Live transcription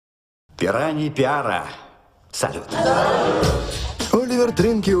Пираний пиара. Салют. Олли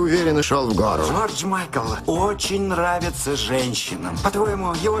Тринке уверенно шел в гору. Джордж Майкл очень нравится женщинам.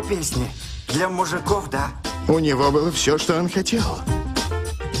 По-твоему, его песни для мужиков, да? У него было все, что он хотел,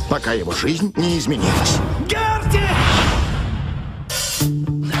 пока его жизнь не изменилась. Герти!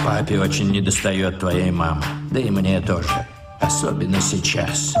 Папе очень недостает твоей мамы. Да и мне тоже. Особенно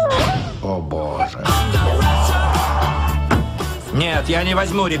сейчас. О, боже. Нет, я не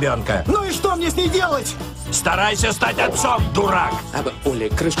возьму ребенка. Ну и что мне с ней делать? Старайся стать отцом, дурак. Оля,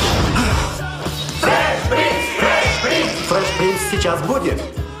 крышку. Фреш-принц сейчас будет?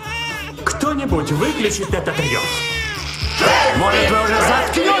 Кто-нибудь выключит этот рев. Может, вы уже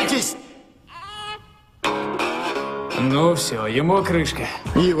заткнетесь? Ну все, ему крышка.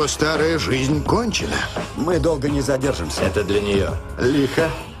 Его старая жизнь кончена. Мы долго не задержимся. Это для нее. Лихо.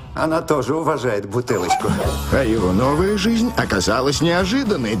 Она тоже уважает бутылочку. А его новая жизнь оказалась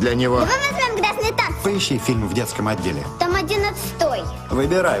неожиданной для него. Давай возьмем грязные танцы. Поищи фильм в детском отделе. Там один отстой.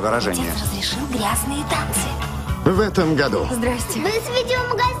 Выбирай выражение. Отец разрешил грязные танцы. В этом году. Здрасте. Вы с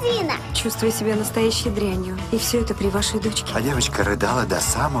видеомагазина. Чувствую себя настоящей дрянью. И все это при вашей дочке. А девочка рыдала до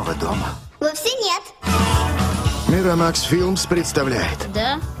самого дома. Вовсе нет. Мирамакс Филмс представляет.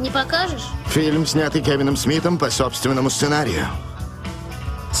 Да? Не покажешь? Фильм, снятый Кевином Смитом по собственному сценарию.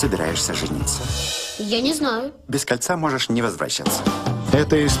 Собираешься жениться? Я не знаю. Без кольца можешь не возвращаться.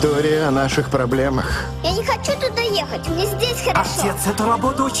 Это история о наших проблемах. Я не хочу туда ехать. Мне здесь хорошо. Отец эту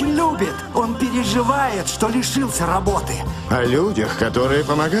работу очень любит. Он переживает, что лишился работы. О людях, которые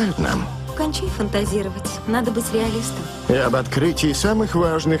помогают нам. Кончай фантазировать. Надо быть реалистом. И об открытии самых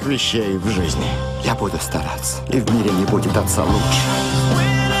важных вещей в жизни. Я буду стараться. И в мире не будет отца лучше.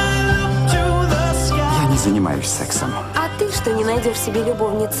 Я не занимаюсь сексом. А ты что, не найдешь себе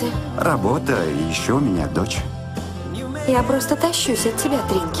любовницы? Работа, и еще у меня дочь. Я просто тащусь от тебя,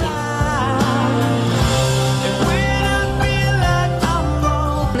 Тринки.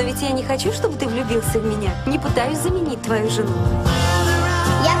 Но ведь я не хочу, чтобы ты влюбился в меня. Не пытаюсь заменить твою жену.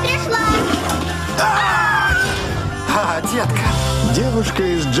 Я пришла. Детка. Девушка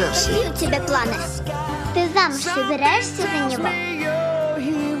из Джерси. Какие у тебя планы? Ты замуж собираешься за него?